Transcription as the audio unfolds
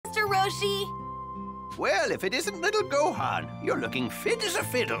Roshi. Well, if it isn't little Gohan, you're looking fit as a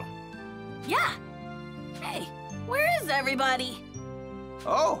fiddle. Yeah. Hey, where is everybody?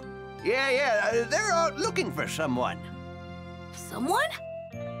 Oh, yeah, they're out looking for someone. Someone?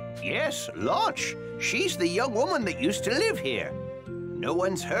 Yes, Launch. She's the young woman that used to live here. No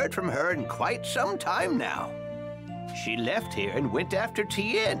one's heard from her in quite some time now. She left here and went after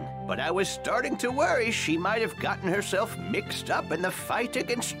Tien, but I was starting to worry she might have gotten herself mixed up in the fight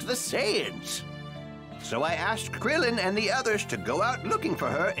against the Saiyans. So I asked Krillin and the others to go out looking for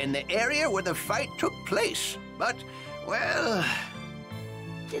her in the area where the fight took place. But, well...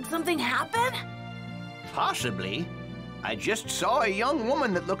 Did something happen? Possibly. I just saw a young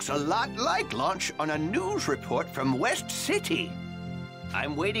woman that looks a lot like Launch on a news report from West City.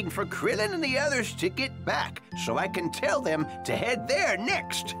 I'm waiting for Krillin and the others to get back so I can tell them to head there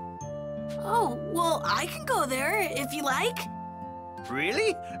next. Oh, well, I can go there if you like.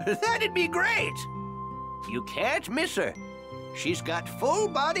 Really? That'd be great. You can't miss her. She's got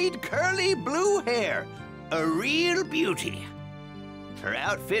full-bodied curly blue hair, a real beauty. Her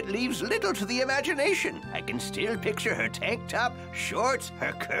outfit leaves little to the imagination. I can still picture her tank top, shorts,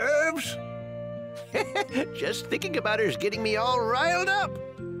 her curves. Just thinking about her is getting me all riled up.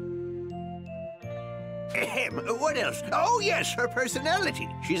 Ahem, what else? Oh, yes, her personality.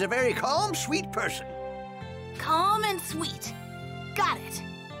 She's a very calm, sweet person. Calm and sweet. Got it.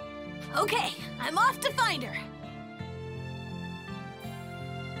 Okay, I'm off to find her.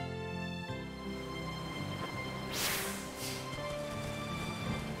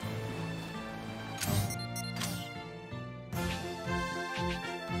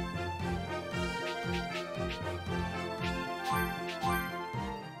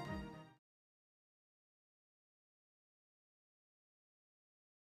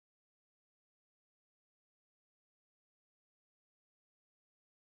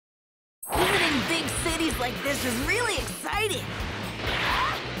 Visiting big cities like this is really exciting.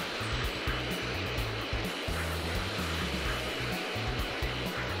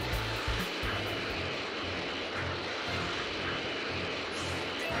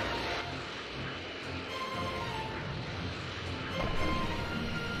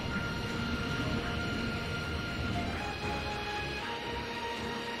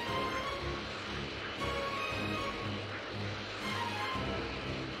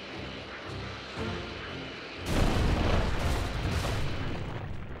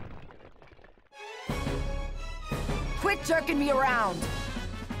 Quit jerking me around!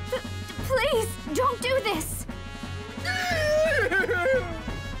 Please, don't do this!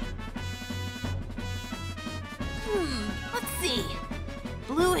 Let's see.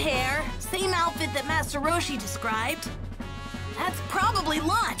 Blue hair, same outfit that Master Roshi described. That's probably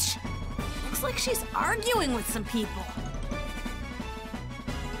Launch. Looks like she's arguing with some people.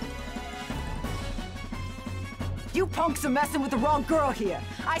 You punks are messing with the wrong girl here.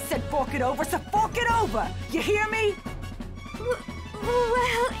 I said fork it over, so fork it over! You hear me?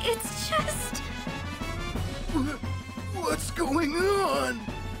 Well, it's just... What's going on?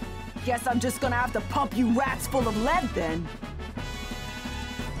 Guess I'm just gonna have to pump you rats full of lead then.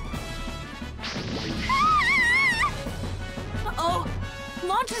 Uh-oh!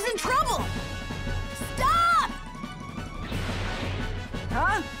 Launch is in trouble! Stop!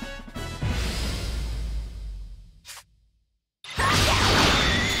 Huh?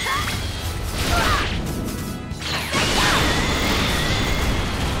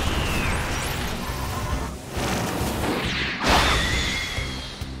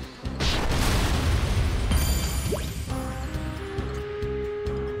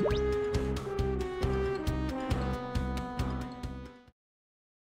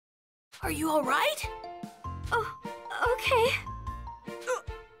 Are you all right? Oh, okay.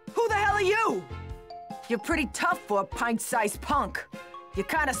 Who the hell are you? You're pretty tough for a pint-sized punk. You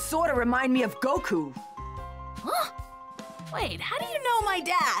kinda sorta remind me of Goku. Huh? Wait, how do you know my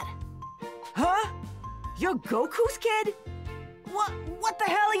dad? Huh? You're Goku's kid? What the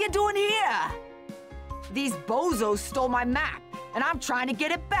hell are you doing here? These bozos stole my map, and I'm trying to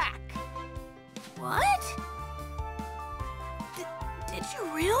get it back. What? Did you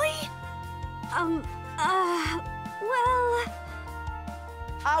really? Well...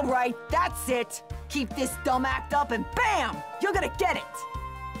 All right, that's it. Keep this dumb act up and bam! You're gonna get it!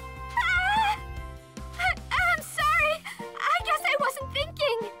 I'm sorry! I guess I wasn't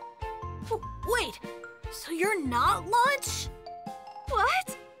thinking! Wait, so you're not Launch?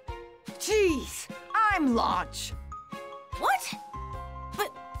 What? Jeez, I'm Launch. What?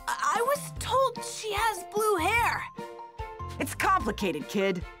 But I was told she has blue hair. It's complicated,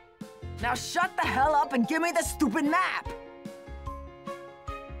 kid. Now shut the hell up and give me the stupid map!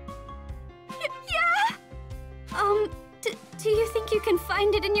 Do you think you can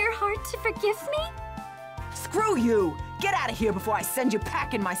find it in your heart to forgive me? Screw you! Get out of here before I send you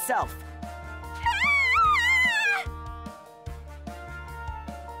packing myself!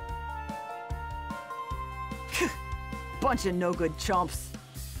 Bunch of no-good chumps.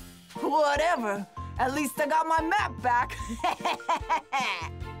 Whatever. At least I got my map back.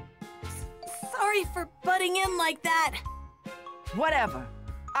 Sorry for butting in like that. Whatever.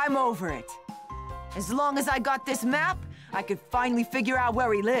 I'm over it. As long as I got this map, I could finally figure out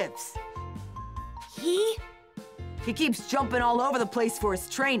where he lives. He keeps jumping all over the place for his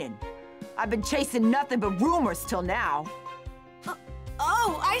training. I've been chasing nothing but rumors till now.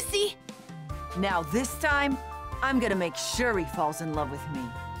 Oh, I see. Now this time, I'm gonna make sure he falls in love with me.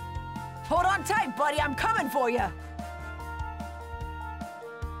 Hold on tight, buddy. I'm coming for you.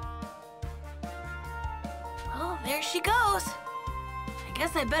 Well, there she goes. I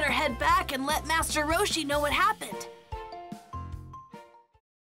guess I better head back and let Master Roshi know what happened.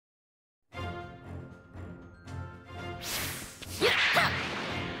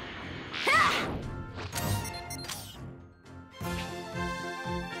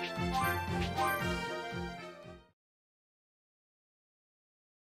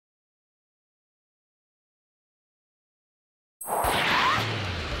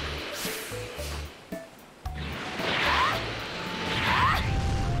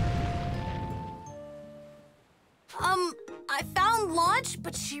 I found Launch,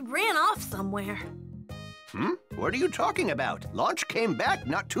 but she ran off somewhere. What are you talking about? Launch came back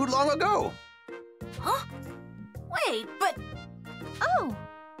not too long ago. Huh? Wait, but... Oh,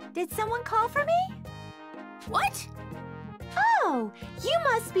 did someone call for me? What? Oh, you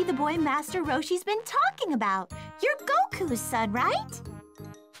must be the boy Master Roshi's been talking about. You're Goku's son, right?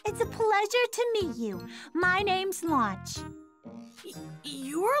 It's a pleasure to meet you. My name's Launch.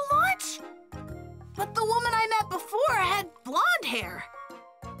 You're Launch? But the woman I met before had blonde hair.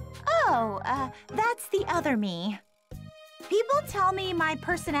 Oh, that's the other me. People tell me my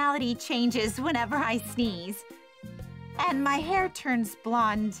personality changes whenever I sneeze. And my hair turns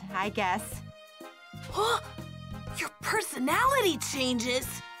blonde, I guess. Huh? Your personality changes?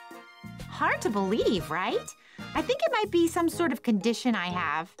 Hard to believe, right? I think it might be some sort of condition I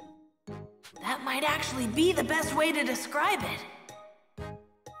have. That might actually be the best way to describe it.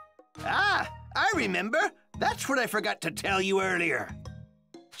 Ah, I remember. That's what I forgot to tell you earlier.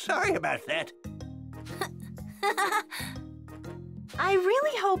 Sorry about that. I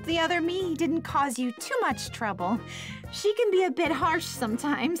really hope the other me didn't cause you too much trouble. She can be a bit harsh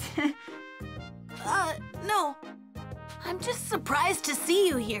sometimes. No. I'm just surprised to see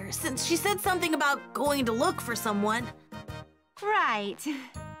you here, since she said something about going to look for someone. Right.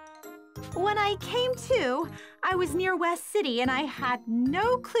 When I came to, I was near West City and I had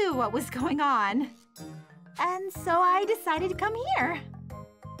no clue what was going on. And so I decided to come here.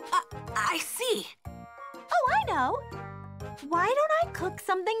 I see. Oh, I know. Why don't I cook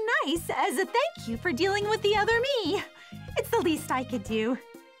something nice as a thank you for dealing with the other me? It's the least I could do.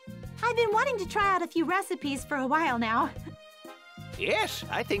 I've been wanting to try out a few recipes for a while now. Yes,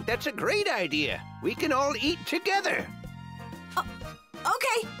 I think that's a great idea. We can all eat together.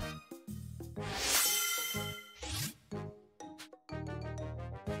 Okay.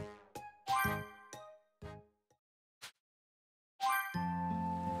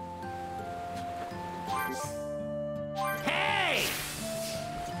 Hey!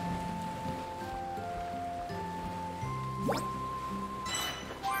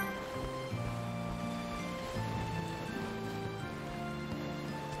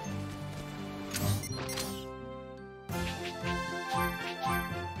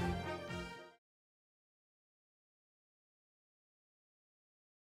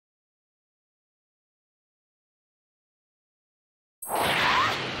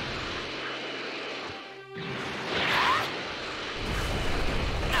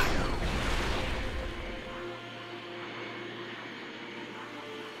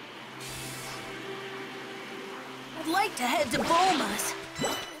 I'd like to head to Bulma's.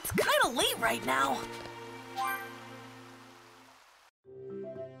 It's kind of late right now.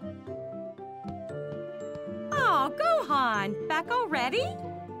 Oh, Gohan, back already?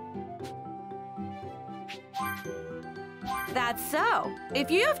 That's so. If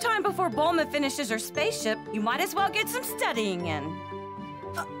you have time before Bulma finishes her spaceship, you might as well get some studying in.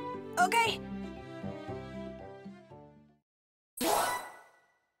 Okay.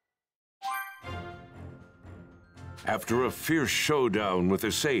 After a fierce showdown with the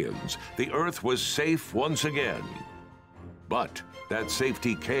Saiyans, the Earth was safe once again. But that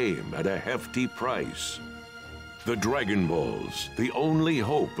safety came at a hefty price. The Dragon Balls, the only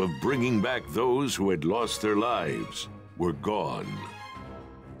hope of bringing back those who had lost their lives, were gone.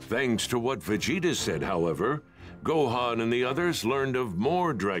 Thanks to what Vegeta said, however, Gohan and the others learned of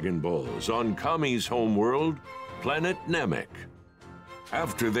more Dragon Balls on Kami's homeworld, planet Namek.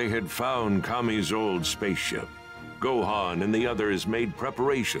 After they had found Kami's old spaceship, Gohan and the others made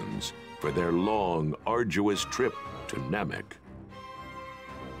preparations for their long, arduous trip to Namek.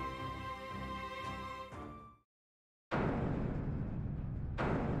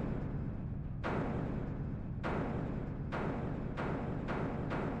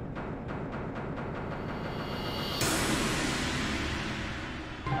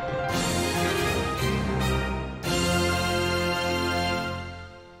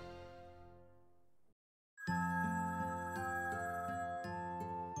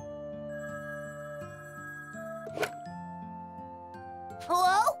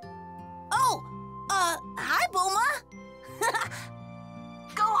 Hello? Oh, hi, Bulma.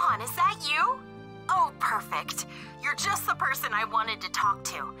 Gohan, is that you? Oh, perfect. You're just the person I wanted to talk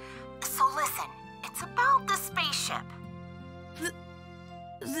to. So listen, it's about the spaceship.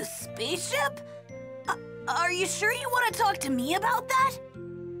 The spaceship? Are you sure you want to talk to me about that?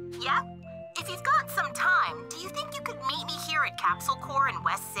 Yep. If you've got some time, do you think you could meet me here at Capsule Corps in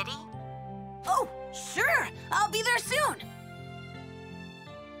West City? Oh, sure. I'll be there soon.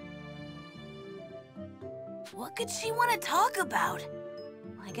 What could she want to talk about?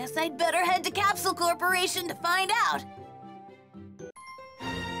 I guess I'd better head to Capsule Corporation to find out.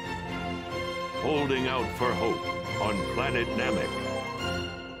 Holding out for hope on planet Namek.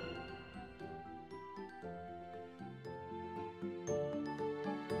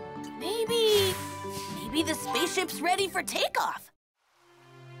 Maybe the spaceship's ready for takeoff.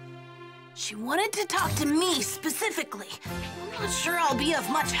 She wanted to talk to me specifically. I'm not sure I'll be of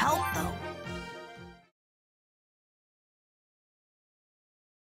much help, though.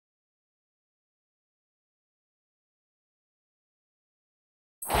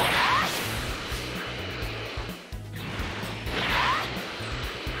 I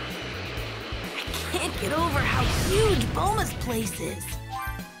can't get over how huge Bulma's place is.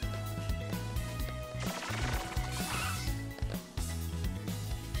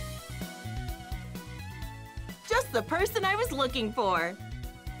 Just the person I was looking for.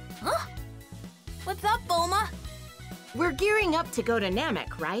 Huh? What's up, Bulma? We're gearing up to go to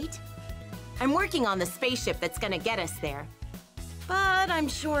Namek, right? I'm working on the spaceship that's gonna get us there. But I'm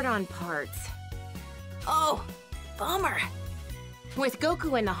short on parts. Oh, bummer. With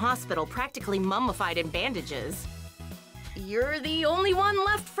Goku in the hospital practically mummified in bandages, you're the only one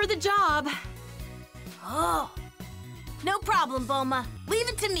left for the job. Oh. No problem, Bulma. Leave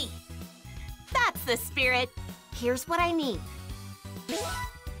it to me. That's the spirit. Here's what I need.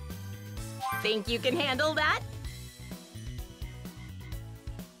 Think you can handle that?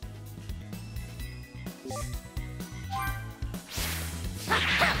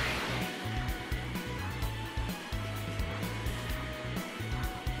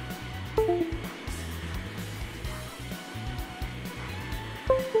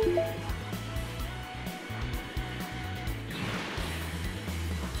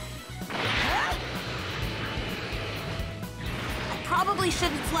 Probably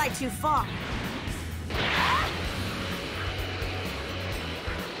shouldn't fly too far.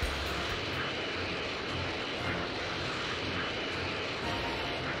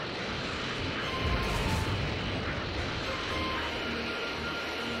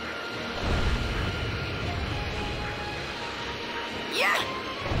 Yeah!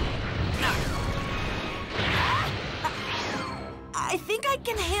 I think I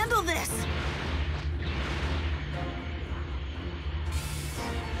can handle this.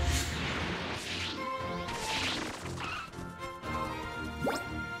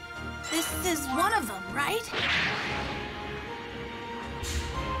 This is one of them, right?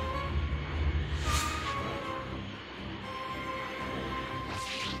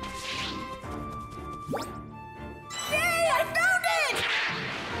 Yay, I found it!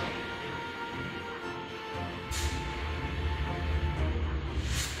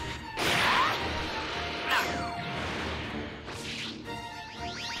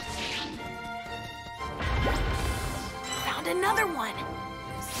 Found another one.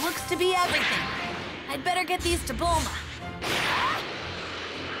 Looks to be everything. I'd better get these to Bulma.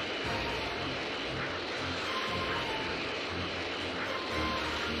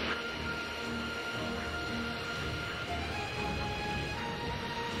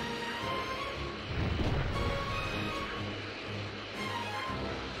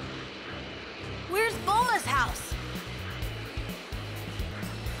 Where's Bulma's house?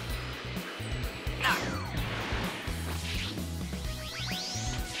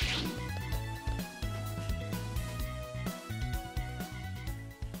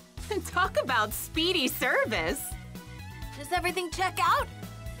 Talk about speedy service. Does everything check out?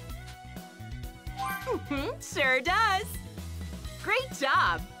 Sure does. Great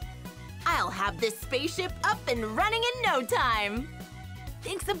job. I'll have this spaceship up and running in no time.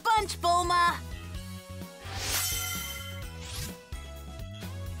 Thanks a bunch, Bulma.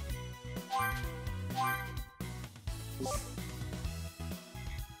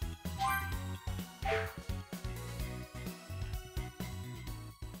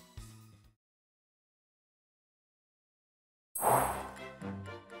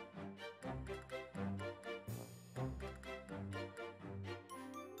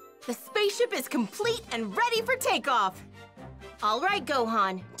 The spaceship is complete and ready for takeoff. All right,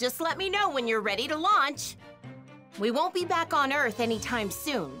 Gohan, just let me know when you're ready to launch. We won't be back on Earth anytime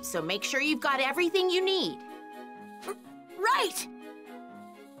soon, so make sure you've got everything you need. Right!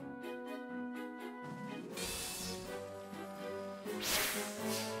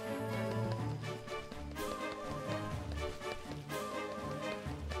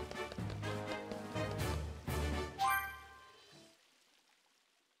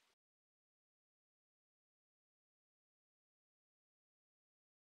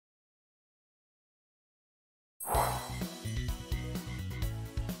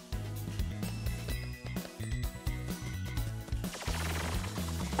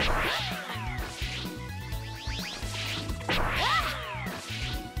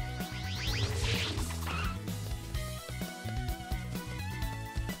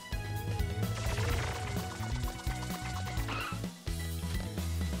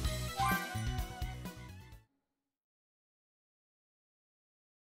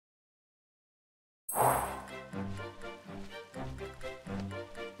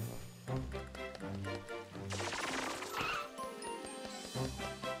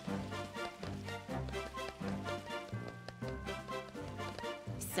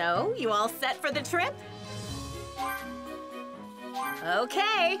 So, you all set for the trip?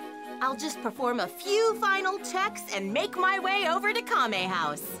 Okay, I'll just perform a few final checks and make my way over to Kame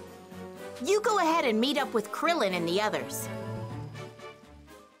House. You go ahead and meet up with Krillin and the others.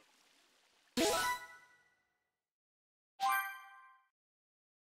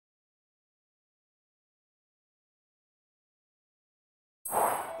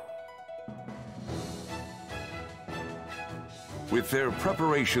 With their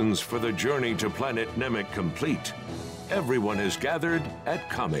preparations for the journey to planet Namek complete, everyone is gathered at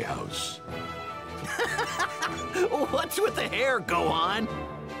Kame House. What's with the hair, Gohan?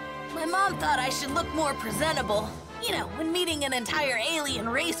 My mom thought I should look more presentable. You know, when meeting an entire alien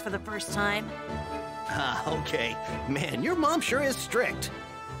race for the first time. Okay. Man, your mom sure is strict.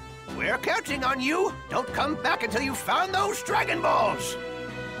 We're counting on you. Don't come back until you've found those Dragon Balls.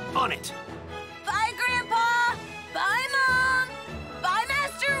 On it. Bye, Grandpa! Bye, Mom! Bye,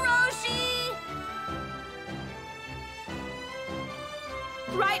 Master Roshi!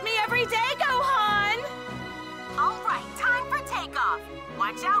 Write me every day, Gohan! All right, time for takeoff.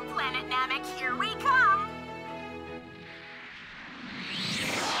 Watch out, Planet Namek, here we come!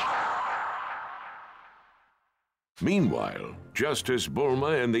 Meanwhile, just as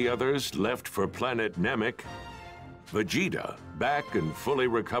Bulma and the others left for planet Namek, Vegeta, back and fully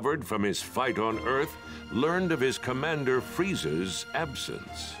recovered from his fight on Earth, learned of his commander Frieza's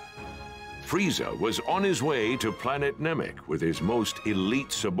absence. Frieza was on his way to planet Namek with his most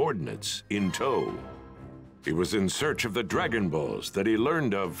elite subordinates in tow. He was in search of the Dragon Balls that he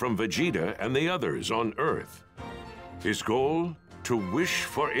learned of from Vegeta and the others on Earth. His goal? To wish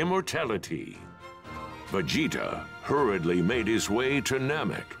for immortality. Vegeta hurriedly made his way to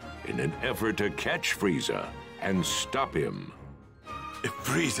Namek in an effort to catch Frieza and stop him. If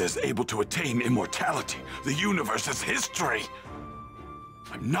Frieza is able to attain immortality, the universe's history.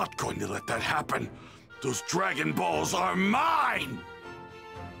 I'm not going to let that happen. Those Dragon Balls are mine!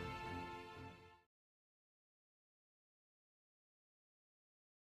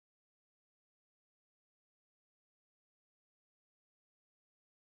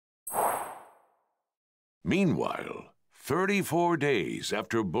 Meanwhile, 34 days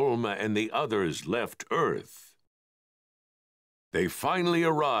after Bulma and the others left Earth, they finally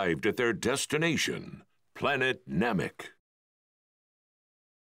arrived at their destination, planet Namek.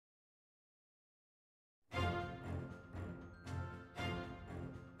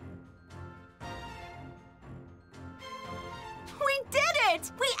 We did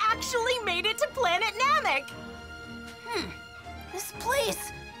it! We actually made it to planet Namek! This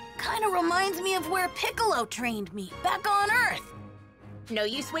place kind of reminds me of where Piccolo trained me, back on Earth. No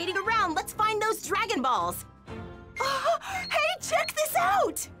use waiting around, let's find those Dragon Balls! Hey, check this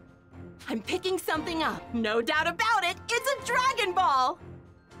out! I'm picking something up, no doubt about it, it's a Dragon Ball!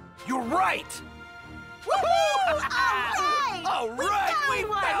 You're right! Woohoo! All right! All right, we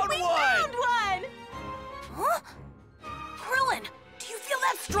found one! Huh? Krillin, do you feel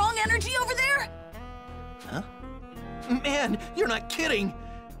that strong energy over there? Huh? Man, you're not kidding!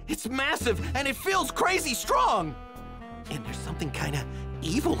 It's massive, and it feels crazy strong! And there's something kinda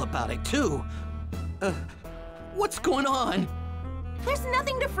evil about it, too. What's going on? There's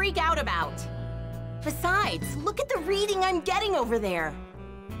nothing to freak out about. Besides, look at the reading I'm getting over there.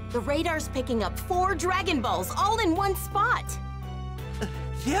 The radar's picking up 4 Dragon Balls all in one spot.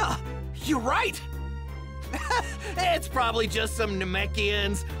 Yeah, you're right! It's probably just some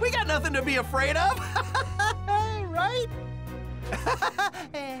Namekians. We got nothing to be afraid of, right?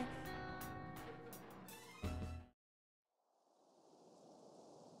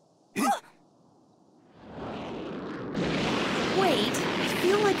 Wait, I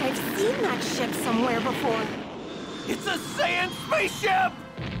feel like I've seen that ship somewhere before. It's a Saiyan spaceship!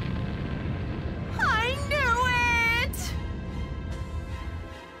 I knew it!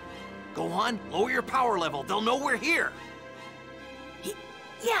 Go on, lower your power level. They'll know we're here.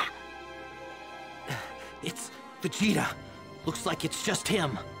 Yeah. It's Vegeta. Looks like it's just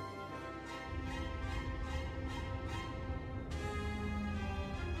him.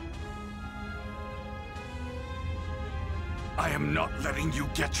 I am not letting you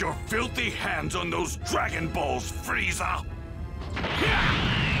get your filthy hands on those Dragon Balls, Frieza!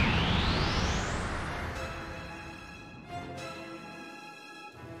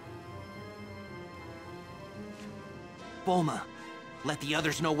 Bulma, let the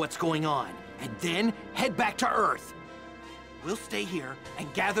others know what's going on, and then head back to Earth. We'll stay here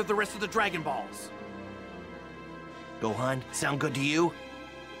and gather the rest of the Dragon Balls. Gohan, sound good to you?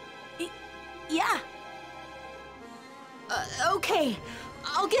 Yeah. Okay.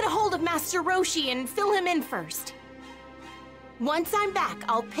 I'll get a hold of Master Roshi and fill him in first. Once I'm back,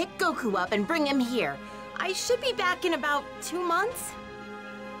 I'll pick Goku up and bring him here. I should be back in about 2 months.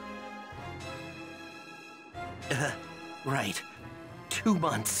 Right. 2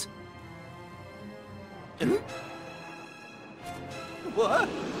 months. What?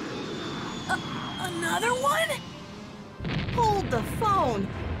 Another one? Hold the phone.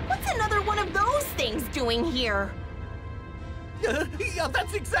 What's another one of those things doing here? Yeah,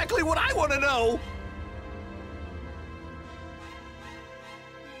 that's exactly what I want to know!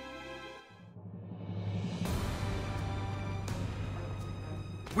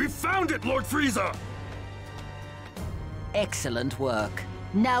 We found it, Lord Frieza! Excellent work.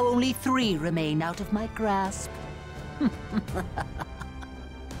 Now only 3 remain out of my grasp.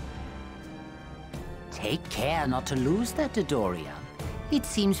 Take care not to lose that, Dodoria. It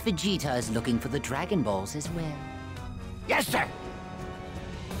seems Vegeta is looking for the Dragon Balls as well. Yes, sir!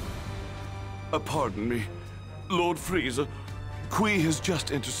 Pardon me, Lord Frieza. Qui has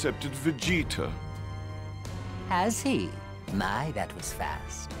just intercepted Vegeta. Has he? My, that was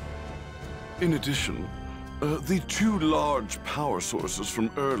fast. In addition, the 2 large power sources from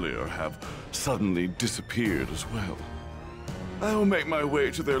earlier have suddenly disappeared as well. I will make my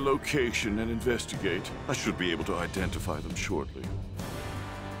way to their location and investigate. I should be able to identify them shortly.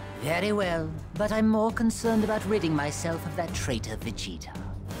 Very well, but I'm more concerned about ridding myself of that traitor Vegeta.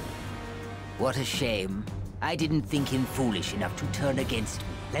 What a shame. I didn't think him foolish enough to turn against me,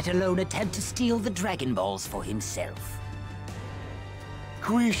 let alone attempt to steal the Dragon Balls for himself.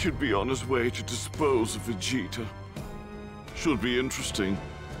 Qui should be on his way to dispose of Vegeta. Should be interesting.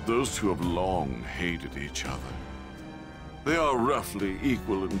 Those 2 have long hated each other. They are roughly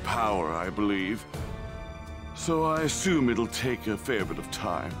equal in power, I believe. So I assume it'll take a fair bit of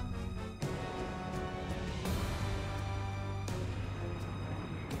time.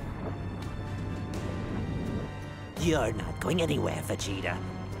 You're not going anywhere, Vegeta.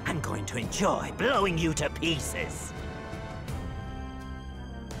 I'm going to enjoy blowing you to pieces.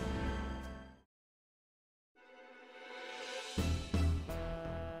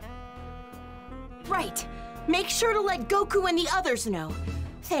 Right. Make sure to let Goku and the others know.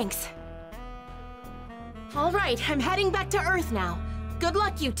 Thanks. All right, I'm heading back to Earth now. Good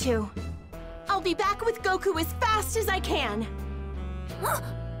luck, you 2. I'll be back with Goku as fast as I can.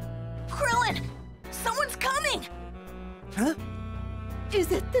 Krillin! Someone's coming! Huh?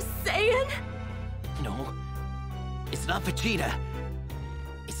 Is it the Saiyan? No. It's not Vegeta.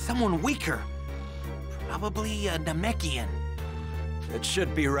 It's someone weaker. Probably a Namekian. It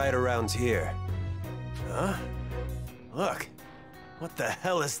should be right around here. Huh? Look. What the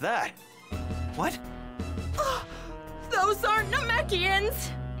hell is that? What? Those aren't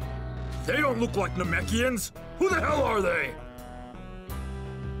Namekians! They don't look like Namekians! Who the hell are they?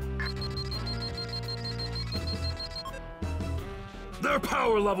 Their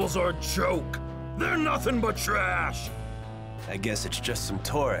power levels are a joke. They're nothing but trash. I guess it's just some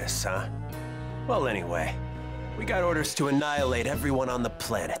tourists, huh? Well, anyway, we got orders to annihilate everyone on the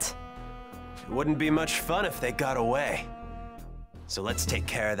planet. It wouldn't be much fun if they got away. So let's take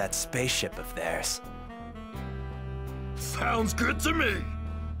care of that spaceship of theirs. Sounds good to me.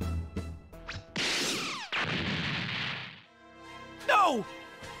 No!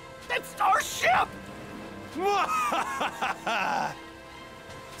 That's our ship!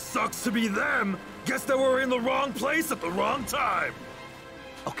 Sucks to be them. Guess that we're in the wrong place at the wrong time.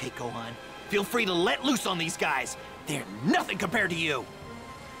 Okay, Gohan. Feel free to let loose on these guys. They're nothing compared to you.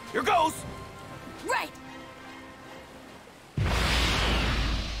 Here goes! Right!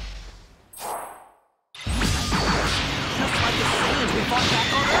 Just like the Saiyans we fought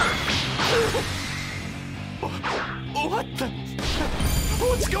back on Earth! What the...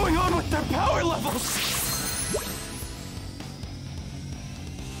 What's going on with their power levels?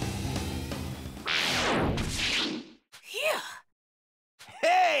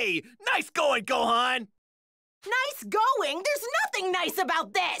 Hey! Nice going, Gohan! Nice going? There's nothing nice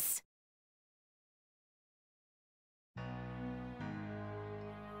about this!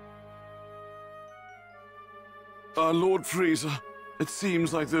 Lord Frieza, it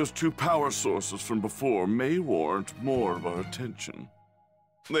seems like those two power sources from before may warrant more of our attention.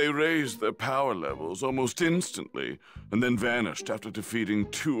 They raised their power levels almost instantly, and then vanished after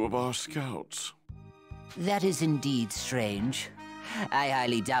defeating 2 of our scouts. That is indeed strange. I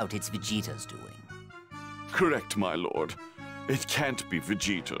highly doubt it's Vegeta's doing. Correct, my lord. It can't be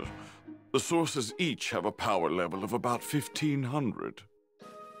Vegeta. The sources each have a power level of about 1,500.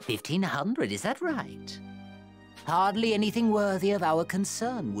 1,500, is that right? Hardly anything worthy of our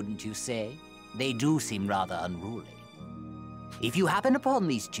concern, wouldn't you say? They do seem rather unruly. If you happen upon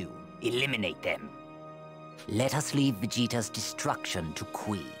these 2, eliminate them. Let us leave Vegeta's destruction to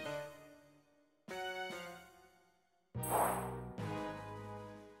Kui.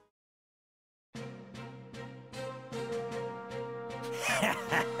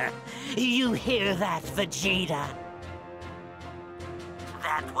 You hear that, Vegeta?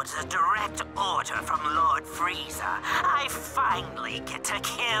 That was a direct order from Lord Frieza. I finally get to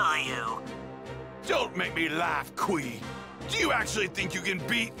kill you. Don't make me laugh, Kui. Do you actually think you can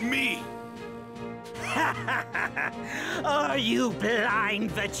beat me? Are you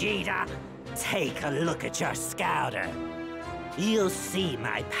blind, Vegeta? Take a look at your scouter. You'll see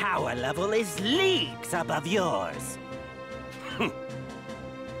my power level is leagues above yours.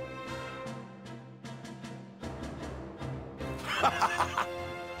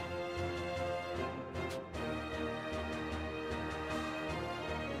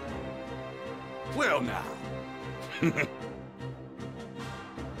 Well now.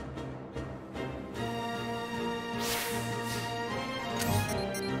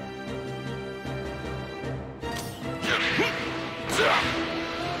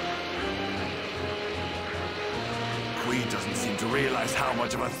 Kui doesn't seem to realize how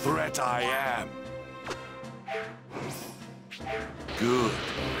much of a threat I am. Good.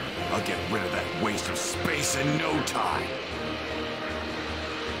 I'll get rid of that waste of space in no time.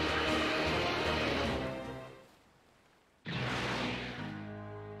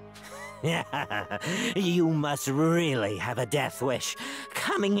 You must really have a death wish.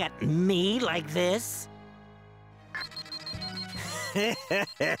 Coming at me like this?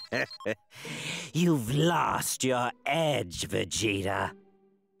 You've lost your edge, Vegeta.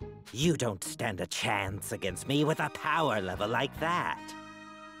 You don't stand a chance against me with a power level like that.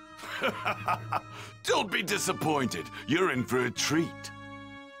 Don't be disappointed. You're in for a treat.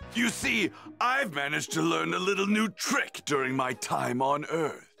 You see, I've managed to learn a little new trick during my time on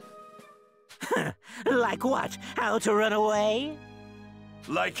Earth. Like what? How to run away?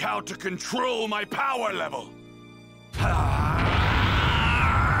 Like how to control my power level.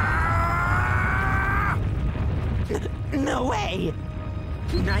 No way!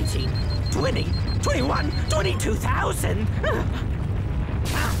 19, 20, 21, 22,000!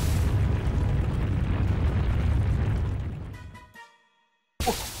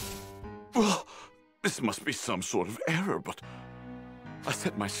 Well, this must be some sort of error, but I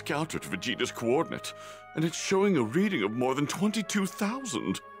set my scouter to Vegeta's coordinate, and it's showing a reading of more than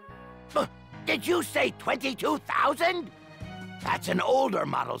 22,000. Did you say 22,000? That's an older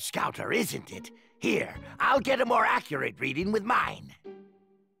model scouter, isn't it? Here, I'll get a more accurate reading with mine.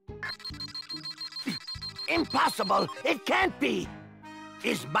 Impossible! It can't be!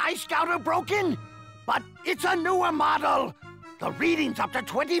 Is my scouter broken? But it's a newer model! The reading's up to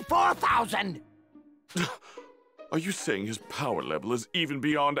 24,000! Are you saying his power level is even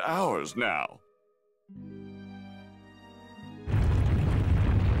beyond ours now?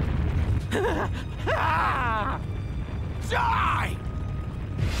 Die!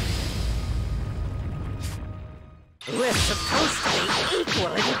 We're supposed to be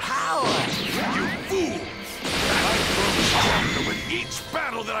equal in power. You fool! I've grown stronger with each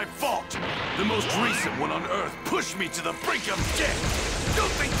battle that I've fought. The most recent one on Earth pushed me to the brink of death.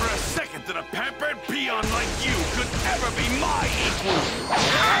 Don't think for a second that a pampered peon like you could ever be my equal.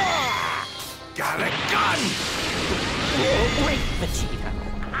 Got a gun! Wait, Vegeta.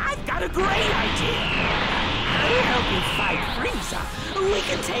 I've got a great idea. I'll help you fight Frieza. We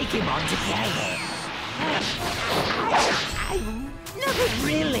can take him on together. I never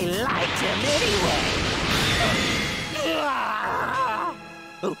really liked him anyway.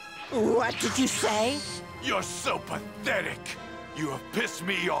 What did you say? You're so pathetic. You have pissed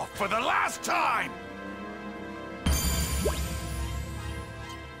me off for the last time.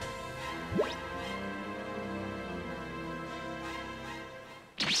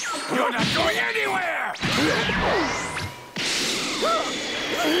 You're not going anywhere!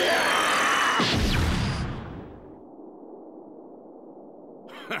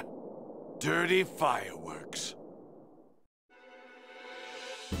 Dirty fireworks.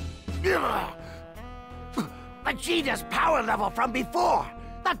 Vegeta's power level from before!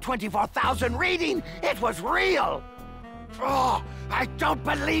 That 24,000 reading, it was real! Oh, I don't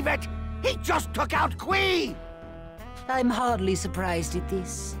believe it! He just took out Qui! I'm hardly surprised at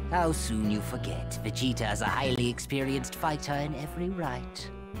this. How soon you forget Vegeta is a highly experienced fighter in every right.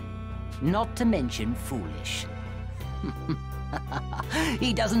 Not to mention foolish.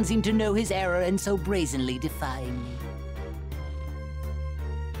 He doesn't seem to know his error and so brazenly defying me.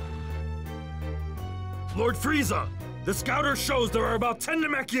 Lord Frieza! The scouter shows there are about 10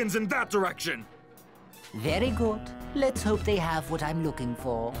 Namekians in that direction! Very good. Let's hope they have what I'm looking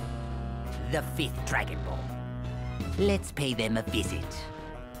for. The 5th Dragon Ball. Let's pay them a visit.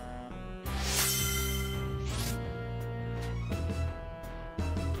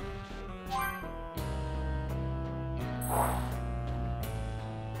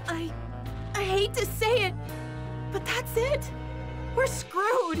 I hate to say it, but that's it. We're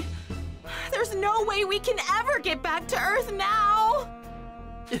screwed. There's no way we can ever get back to Earth now.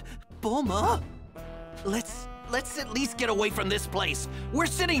 Bulma? Let's at least get away from this place. We're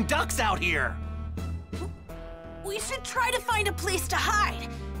sitting ducks out here. We should try to find a place to hide.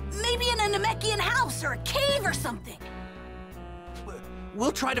 Maybe in a Namekian house or a cave or something.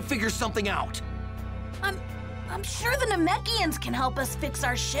 We'll try to figure something out. I'm sure the Namekians can help us fix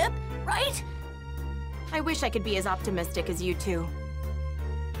our ship, right? I wish I could be as optimistic as you two.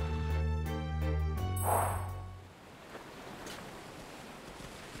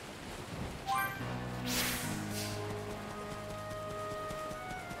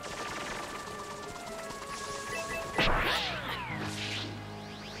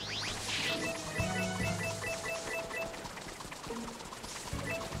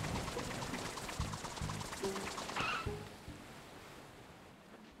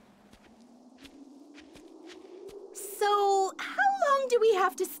 So, how long do we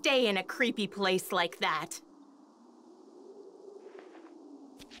have to stay in a creepy place like that?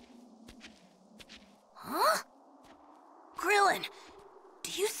 Huh? Krillin,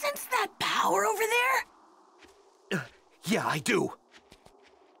 do you sense that power over there? Yeah, I do.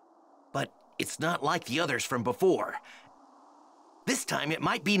 But it's not like the others from before. This time it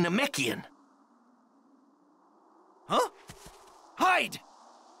might be Namekian. Huh? Hide!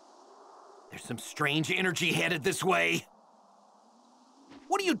 There's some strange energy headed this way.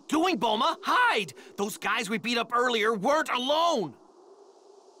 What are you doing, Bulma? Hide! Those guys we beat up earlier weren't alone!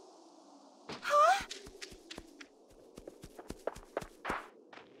 Huh?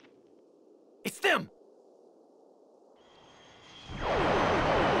 It's them!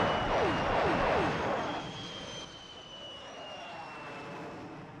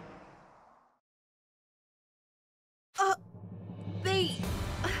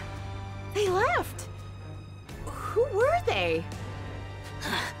 They left. Who were they?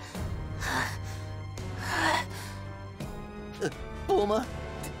 Bulma,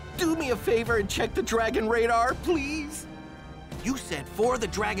 do me a favor and check the Dragon Radar, please? You said 4 of the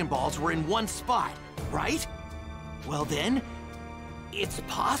Dragon Balls were in one spot, right? Well then, it's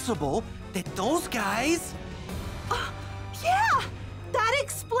possible that those guys... Yeah! That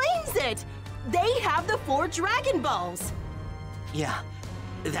explains it! They have the 4 Dragon Balls! Yeah,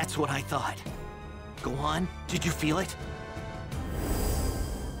 that's what I thought. Go on, did you feel it?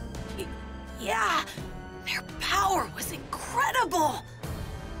 Yeah, their power was incredible!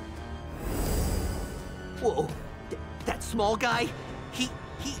 Whoa, that small guy, he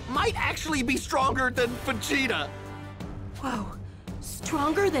might actually be stronger than Vegeta. Whoa,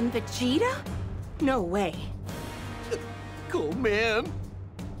 Stronger than Vegeta? No way. Cool, man.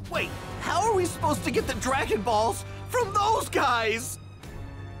 Wait, how are we supposed to get the Dragon Balls from those guys?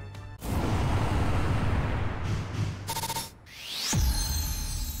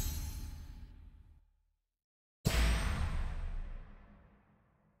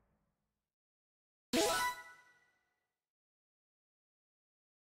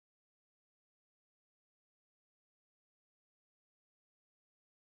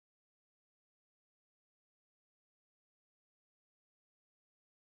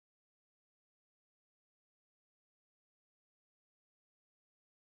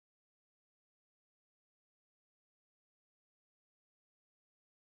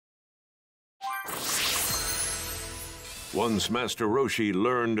 Once Master Roshi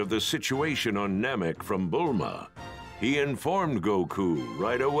learned of the situation on Namek from Bulma, he informed Goku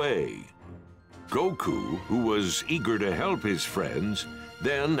right away. Goku, who was eager to help his friends,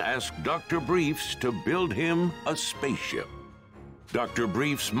 then asked Dr. Briefs to build him a spaceship. Dr.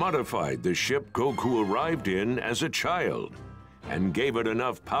 Briefs modified the ship Goku arrived in as a child and gave it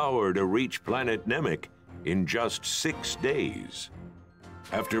enough power to reach planet Namek in just 6 days.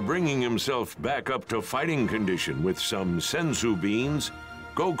 After bringing himself back up to fighting condition with some senzu beans,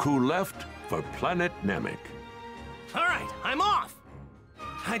 Goku left for planet Namek. All right, I'm off.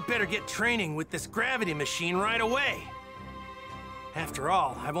 I'd better get training with this gravity machine right away. After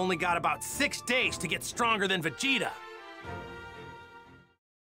all, I've only got about 6 days to get stronger than Vegeta.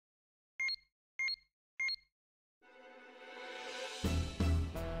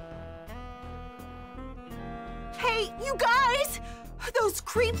 Hey, you guys! Those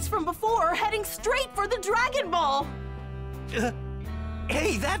creeps from before are heading straight for the Dragon Ball!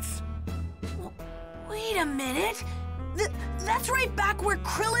 Hey, that's... Wait a minute. That's right back where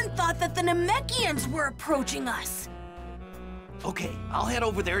Krillin thought that the Namekians were approaching us. Okay, I'll head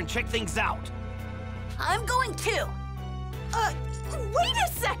over there and check things out. I'm going too. Wait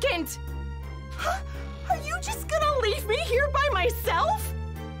a second! Huh? Are you just gonna leave me here by myself?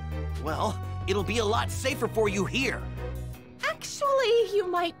 Well, it'll be a lot safer for you here. Actually, you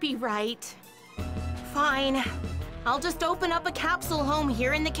might be right. Fine. I'll just open up a capsule home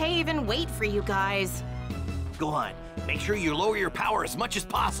here in the cave and wait for you guys. Go on. Make sure you lower your power as much as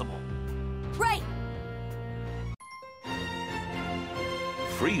possible. Right.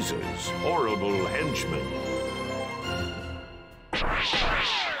 Frieza's horrible henchman.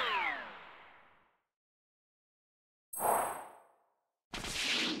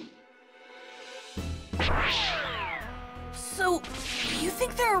 So, you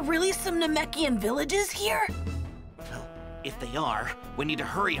think there are really some Namekian villages here? Well, if they are, we need to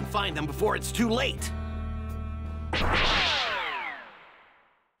hurry and find them before it's too late.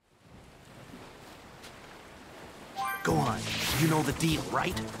 Go on. You know the deal,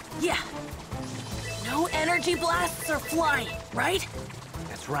 right? Yeah. No energy blasts or flying, right?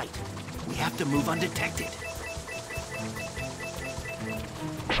 That's right. We have to move undetected.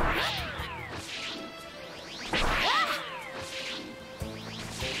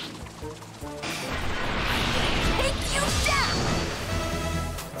 Take you down!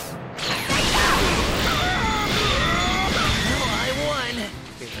 Well, I won.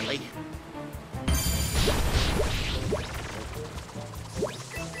 Barely.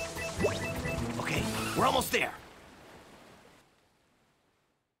 Okay, we're almost there.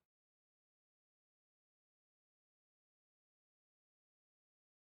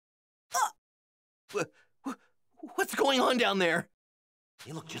 What's going on down there?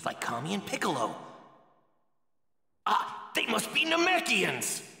 They look just like Kami and Piccolo. Ah, they must be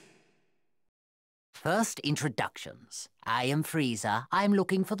Namekians! First, introductions. I am Frieza. I'm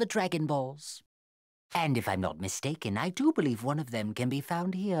looking for the Dragon Balls. And if I'm not mistaken, I do believe one of them can be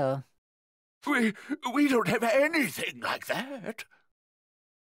found here. We don't have anything like that.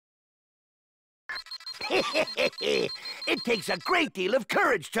 It takes a great deal of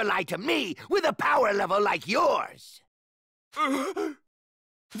courage to lie to me with a power level like yours.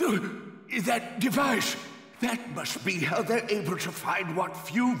 That device, that must be how they're able to find what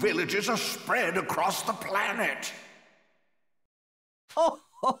few villages are spread across the planet.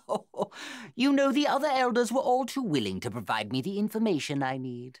 You know, the other elders were all too willing to provide me the information I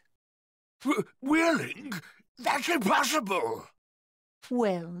need. Willing? That's impossible.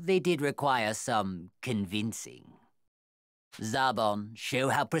 Well, they did require some convincing. Zarbon, show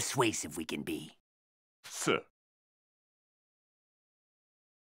how persuasive we can be. Sir.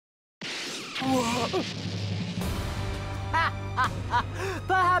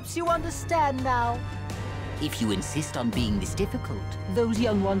 Perhaps you understand now. If you insist on being this difficult, those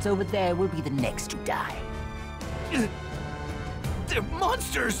young ones over there will be the next to die. They're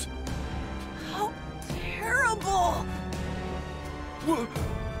monsters! How terrible!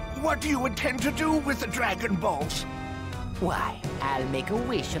 What do you intend to do with the Dragon Balls? Why, I'll make a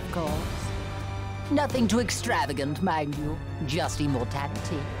wish, of course. Nothing too extravagant, mind you. Just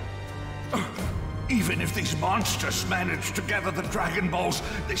immortality. Even if these monsters manage to gather the Dragon Balls,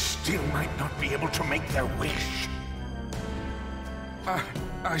 they still might not be able to make their wish.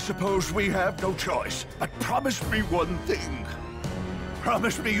 I suppose we have no choice, but promise me one thing.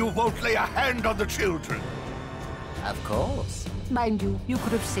 Promise me you won't lay a hand on the children. Of course. Mind you, you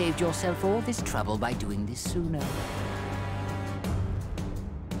could have saved yourself all this trouble by doing this sooner.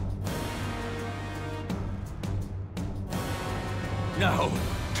 Now,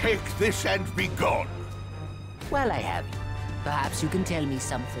 take this and be gone. Well, I have you. Perhaps you can tell me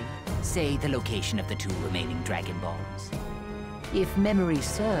something. Say the location of the 2 remaining Dragon Balls. If memory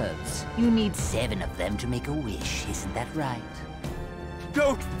serves, you need 7 of them to make a wish, isn't that right?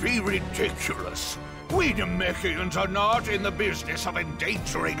 Don't be ridiculous. We Namekians are not in the business of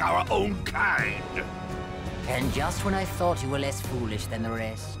endangering our own kind. And just when I thought you were less foolish than the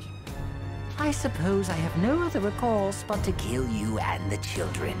rest, I suppose I have no other recourse but to kill you and the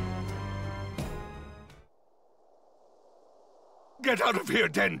children. Get out of here,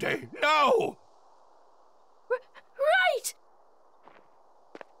 Dende! Now! Right!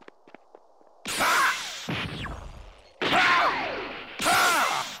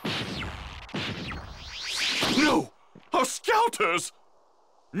 No! Our scouters!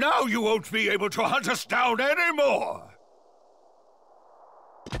 Now you won't be able to hunt us down anymore!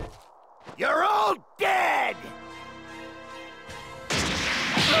 You're all dead!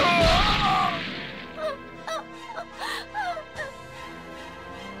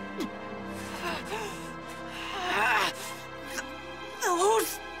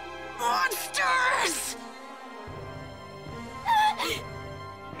 Those monsters!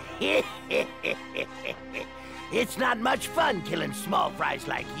 It's not much fun killing small fries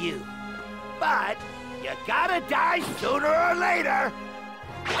like you. But you gotta die sooner or later.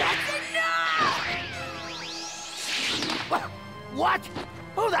 That's enough! What?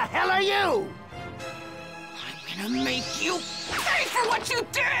 Who the hell are you? I'm gonna make you pay for what you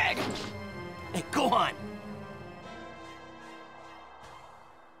did! Hey, go on.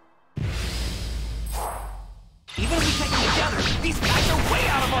 Even if we take them together, these guys are way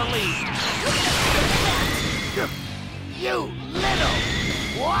out of our league! You little...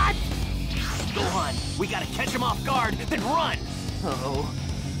 What? Gohan, we gotta catch him off guard, then run! Oh,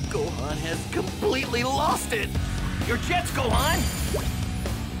 Gohan has completely lost it! Your jets, Gohan!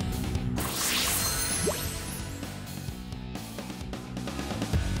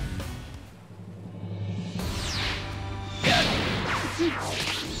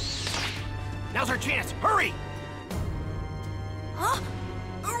 Now's our chance! Hurry! Huh?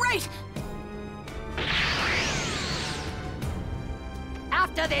 Right!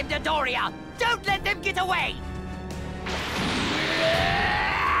 After them, Dodoria! Don't let them get away!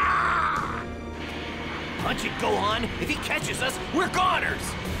 Punch it, Gohan! If he catches us, we're goners!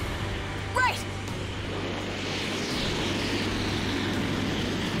 Right!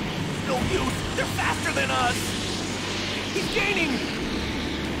 No use! They're faster than us! He's gaining!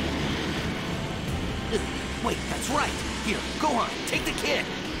 Wait, that's right! Here, Gohan, take the kid!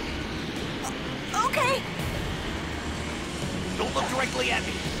 Okay! Don't look directly at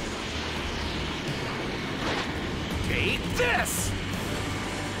me! Take this!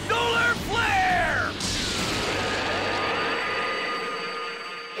 Solar Flare!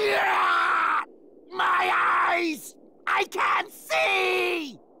 Yeah! My eyes! I can't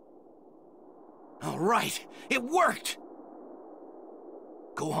see! All right, it worked!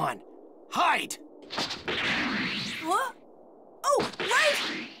 Gohan, hide! What? Oh, right!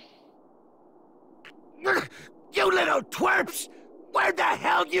 You little twerps! Where'd the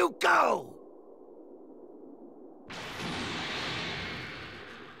hell you go?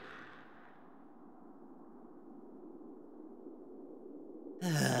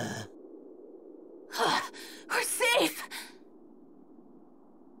 We're safe!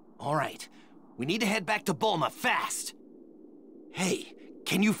 All right, we need to head back to Bulma fast. Hey,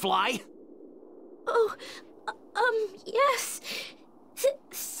 can you fly? Oh, yes.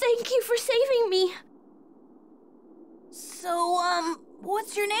 Thank you for saving me. So,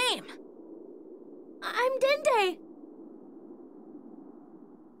 what's your name? I'm Dende.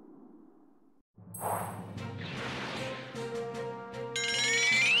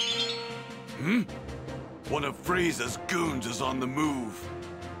 Hmm? One of Frieza's goons is on the move.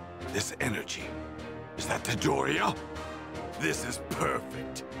 This energy, is that Dodoria? This is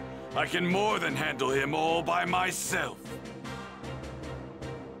perfect. I can more than handle him all by myself.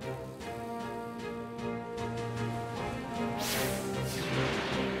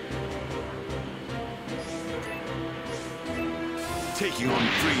 Taking on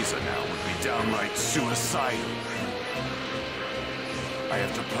Frieza now would be downright suicidal. I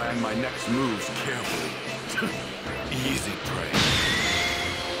have to plan my next moves carefully. Easy prey.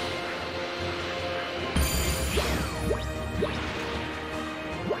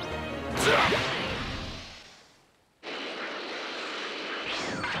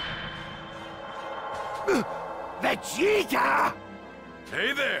 Vegeta!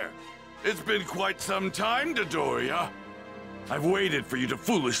 Hey there! It's been quite some time, Dodoria. I've waited for you to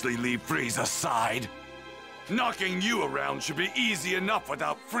foolishly leave Frieza aside. Knocking you around should be easy enough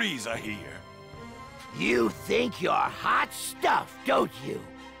without Frieza here. You think you're hot stuff, don't you?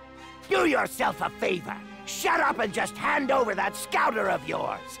 Do yourself a favor. Shut up and just hand over that scouter of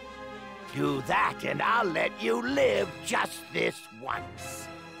yours. Do that and I'll let you live just this once.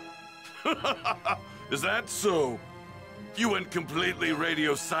 Is that so? You went completely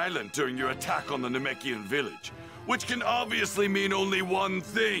radio silent during your attack on the Namekian village, which can obviously mean only one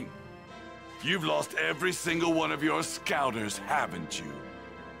thing. You've lost every single one of your scouters, haven't you?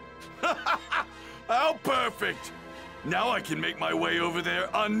 How perfect! Now I can make my way over there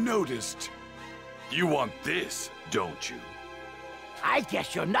unnoticed. You want this, don't you? I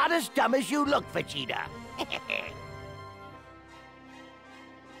guess you're not as dumb as you look, Vegeta.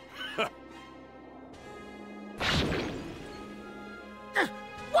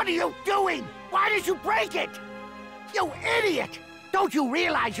 What are you doing? Why did you break it? You idiot! Don't you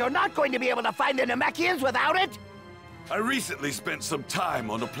realize you're not going to be able to find the Namekians without it? I recently spent some time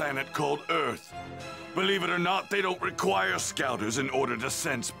on a planet called Earth. Believe it or not, they don't require scouters in order to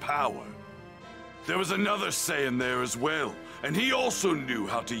sense power. There was another Saiyan there as well, and he also knew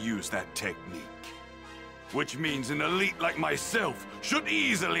how to use that technique. Which means an elite like myself should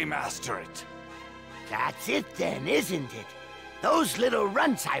easily master it. That's it then, isn't it? Those little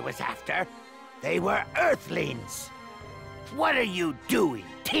runts I was after, they were Earthlings. What are you doing,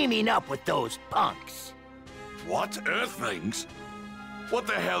 teaming up with those punks? What? Earthlings? What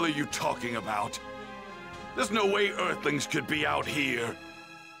the hell are you talking about? There's no way Earthlings could be out here.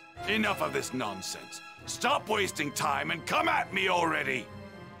 Enough of this nonsense. Stop wasting time and come at me already!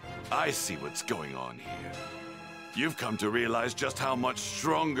 I see what's going on here. You've come to realize just how much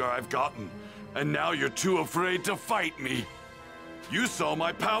stronger I've gotten, and now you're too afraid to fight me. You saw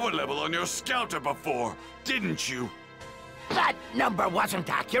my power level on your scouter before, didn't you? That number wasn't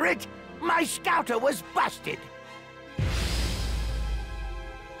accurate. My scouter was busted.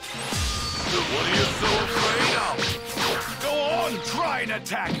 What are you so afraid of? Go on, try and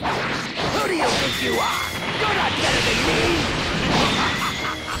attack me! Who do you think you are? You're not better than me!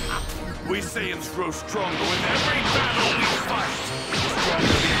 We Saiyans grow stronger with every battle we fight. The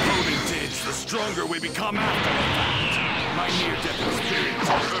stronger the opponent is, the stronger we become after the fact. My near-death experience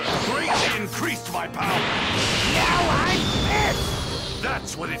on Earth greatly increased my power. Now I'm pissed!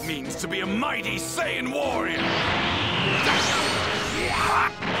 That's what it means to be a mighty Saiyan warrior.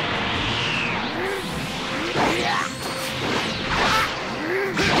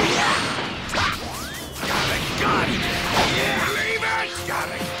 Got a gun! Believe it! Got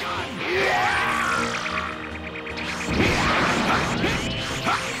a gun!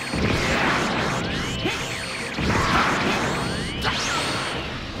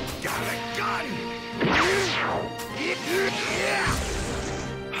 Got a gun!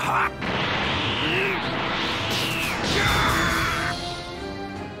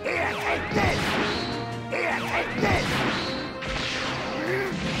 Here, take this! Here, take this!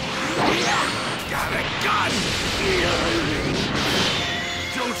 Got a gun!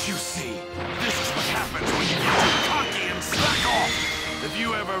 Don't you see? This is what happens when you get too cocky and slack off! If you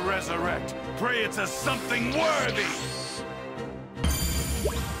ever resurrect, pray it's as something worthy!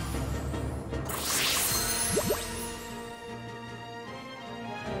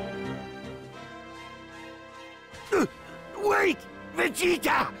 Wait!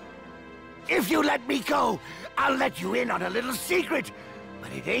 Vegeta! If you let me go, I'll let you in on a little secret.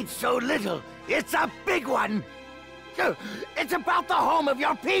 But it ain't so little. It's a big one. It's about the home of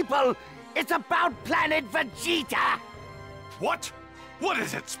your people. It's about planet Vegeta. What? What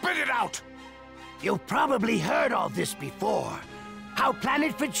is it? Spit it out! You've probably heard all this before. How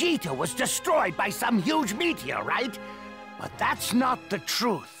planet Vegeta was destroyed by some huge meteor, right? But that's not the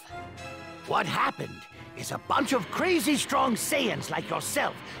truth. What happened is a bunch of crazy strong Saiyans like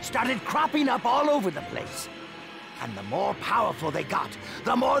yourself started cropping up all over the place. And the more powerful they got,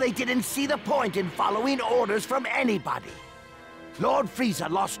 the more they didn't see the point in following orders from anybody. Lord Frieza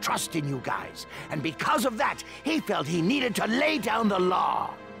lost trust in you guys, and because of that, he felt he needed to lay down the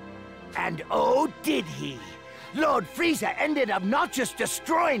law. And oh, did he! Lord Frieza ended up not just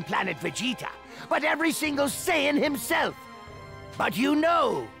destroying planet Vegeta, but every single Saiyan himself. But you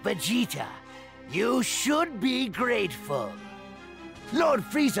know, Vegeta, you should be grateful. Lord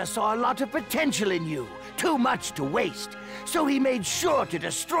Frieza saw a lot of potential in you, too much to waste, so he made sure to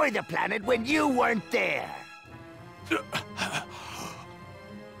destroy the planet when you weren't there.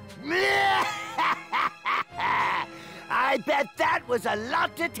 I bet that was a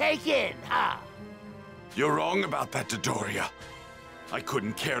lot to take in, huh? You're wrong about that, Dodoria. I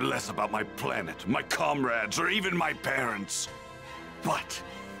couldn't care less about my planet, my comrades, or even my parents. But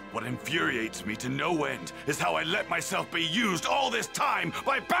what infuriates me to no end is how I let myself be used all this time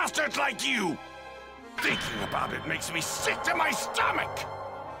by bastards like you! Thinking about it makes me sick to my stomach!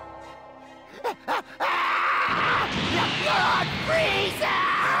 Lord Frieza!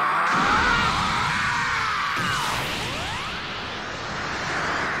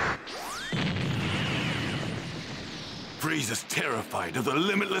 Frieza's terrified of the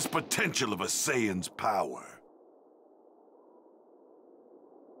limitless potential of a Saiyan's power.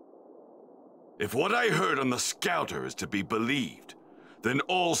 If what I heard on the Scouter is to be believed, then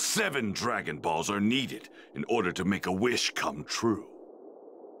all 7 Dragon Balls are needed in order to make a wish come true.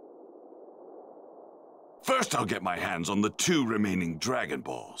 First, I'll get my hands on the 2 remaining Dragon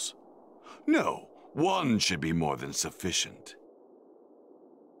Balls. No, 1 should be more than sufficient.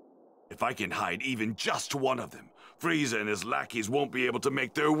 If I can hide even just one of them, Frieza and his lackeys won't be able to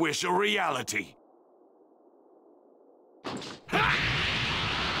make their wish a reality.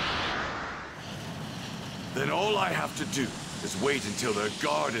 Then all I have to do is wait until their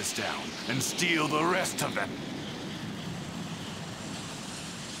guard is down and steal the rest of them.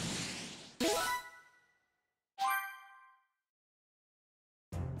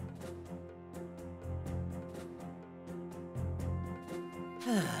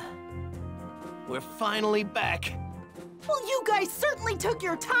 We're finally back. Well, you guys certainly took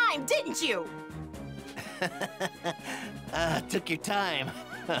your time, didn't you? Took your time.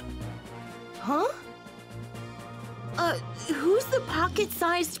 Huh? Who's the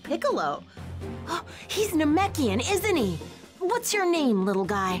pocket-sized Piccolo? Oh, he's Namekian, isn't he? What's your name, little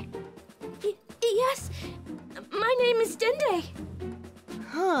guy? Yes, my name is Dende.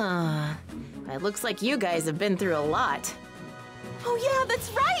 Huh. It looks like you guys have been through a lot. Oh yeah,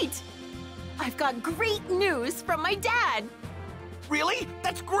 that's right! I've got great news from my dad. Really?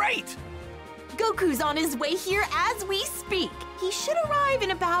 That's great! Goku's on his way here as we speak. He should arrive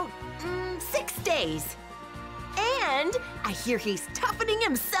in about 6 days. And I hear he's toughening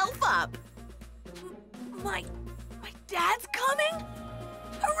himself up. My dad's coming?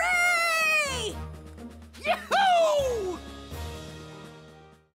 Hooray! Yahoo!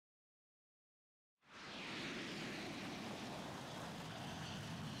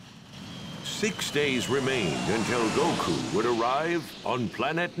 Six days remained until Goku would arrive on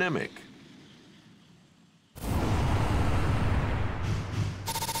planet Namek.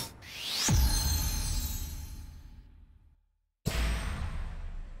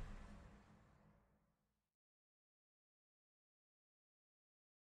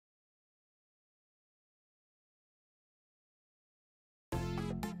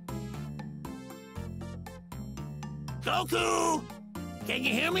 Goku! Can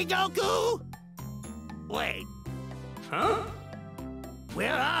you hear me, Goku? Wait. Huh?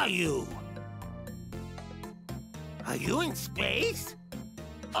 Where are you? Are you in space?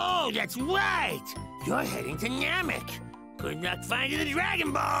 Oh, that's right! You're heading to Namek. Good luck finding the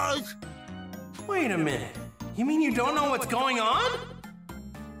Dragon Balls! Wait a minute. You mean you don't know what's going on?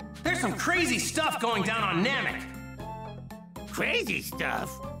 There's some crazy stuff going down on Namek. Crazy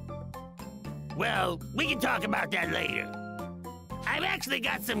stuff? Well, we can talk about that later. I've actually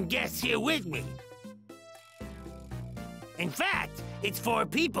got some guests here with me. In fact, it's 4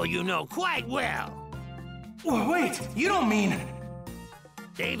 people you know quite well. Wait, you don't mean...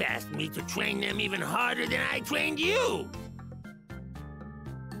 They've asked me to train them even harder than I trained you.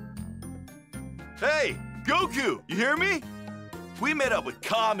 Hey, Goku, you hear me? We met up with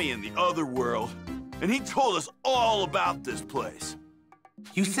Kami in the other world, and he told us all about this place.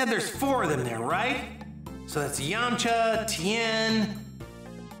 You said there's 4 of them there, right? So that's Yamcha, Tien...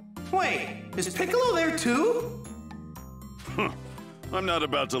 Wait, is Piccolo there too? I'm not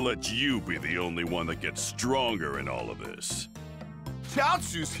about to let you be the only one that gets stronger in all of this.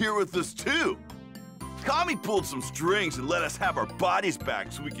 Chaozu's here with us too. Kami pulled some strings and let us have our bodies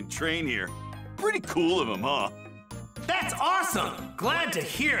back so we can train here. Pretty cool of him, huh? That's awesome! Glad to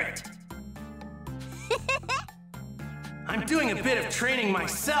hear it. I'm doing a bit of training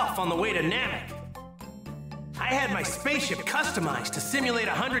myself on the way to Namek. I had my spaceship customized to simulate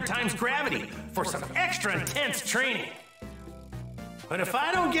 100 times gravity for some extra intense training. But if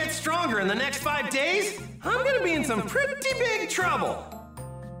I don't get stronger in the next 5 days, I'm gonna be in some pretty big trouble.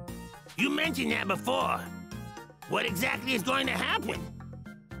 You mentioned that before. What exactly is going to happen?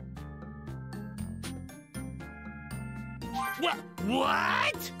 What?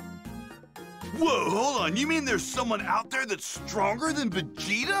 Whoa, hold on. You mean there's someone out there that's stronger than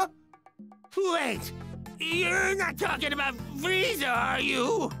Vegeta? Wait, you're not talking about Frieza, are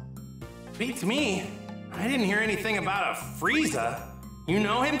you? Beats me. I didn't hear anything about a Frieza. You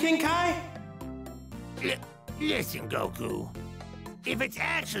know him, King Kai? Listen, Goku. If it's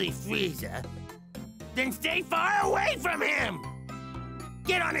actually Frieza, then stay far away from him!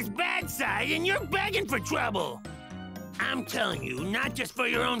 Get on his bad side and you're begging for trouble! I'm telling you, not just for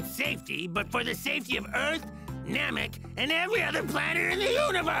your own safety, but for the safety of Earth, Namek, and every other planet in the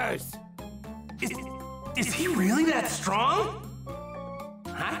universe! Is he really that strong?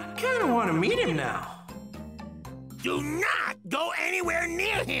 I kinda wanna meet him now. Do not go anywhere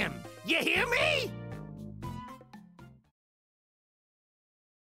near him! You hear me?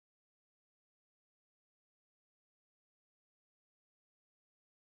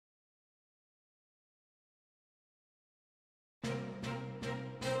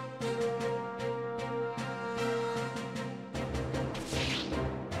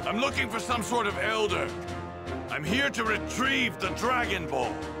 I'm looking for some sort of elder. I'm here to retrieve the Dragon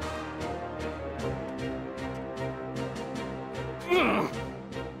Ball.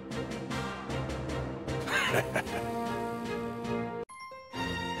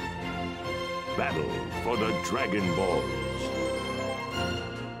 Battle for the Dragon Balls.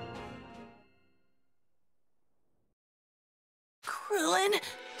 Krillin,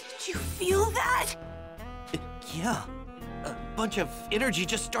 did you feel that? Yeah. A bunch of energy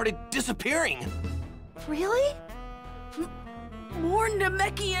just started disappearing. Really? More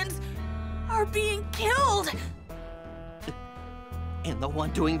Namekians are being killed! And the one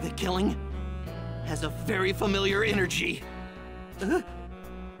doing the killing has a very familiar energy.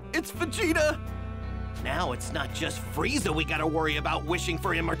 It's Vegeta! Now it's not just Frieza we gotta worry about wishing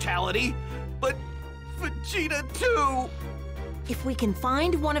for immortality, but Vegeta too! If we can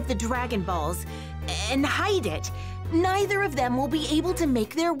find one of the Dragon Balls and hide it, neither of them will be able to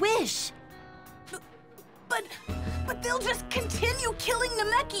make their wish. But they'll just continue killing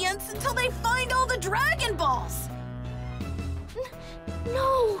Namekians until they find all the Dragon Balls!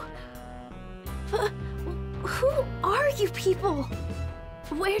 No! Who are you people?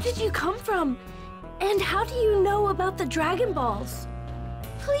 Where did you come from? And how do you know about the Dragon Balls?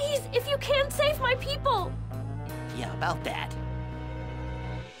 Please, if you can, save my people! Yeah, about that.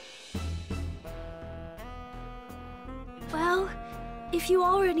 Well, if you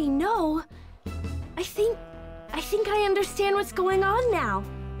already know, I think I understand what's going on now.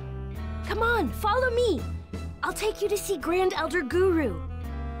 Come on, follow me. I'll take you to see Grand Elder Guru.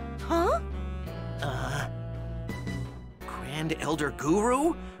 Huh? Grand Elder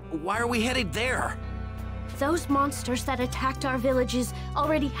Guru? Why are we headed there? Those monsters that attacked our villages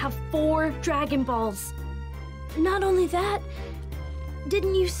already have 4 Dragon Balls. Not only that,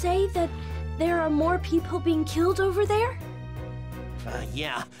 didn't you say that there are more people being killed over there?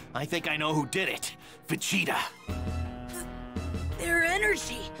 Yeah, I think I know who did it. Vegeta. Their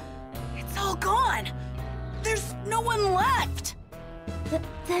energy, it's all gone. There's no one left.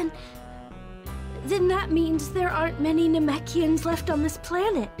 Then that means there aren't many Namekians left on this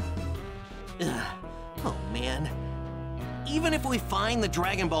planet. Oh man. Even if we find the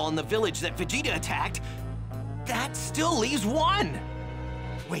Dragon Ball in the village that Vegeta attacked, that still leaves 1.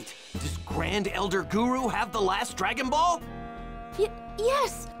 Wait, does Grand Elder Guru have the last Dragon Ball?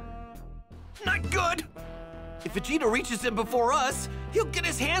 Yes. Not good! If Vegeta reaches him before us, he'll get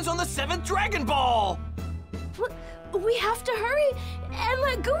his hands on the 7th Dragon Ball! We have to hurry and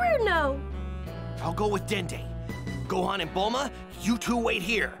let Guru know. I'll go with Dende. Gohan and Bulma, you two wait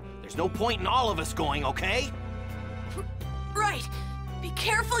here. There's no point in all of us going, okay? Right. Be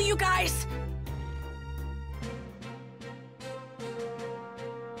careful, you guys.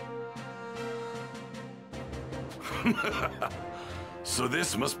 So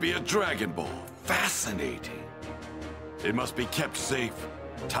this must be a Dragon Ball. Fascinating. It must be kept safe.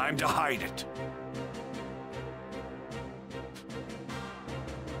 Time to hide it.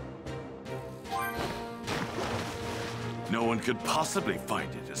 No one could possibly find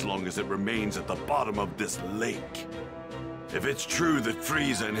it as long as it remains at the bottom of this lake. If it's true that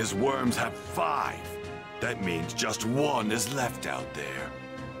Frieza and his worms have 5, that means just 1 is left out there.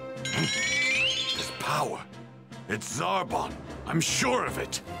 This power. It's Zarbon. I'm sure of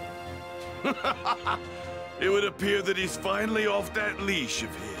it. It would appear that he's finally off that leash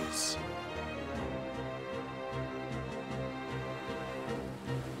of his.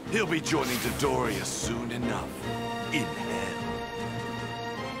 He'll be joining Dodoria soon enough. In hell.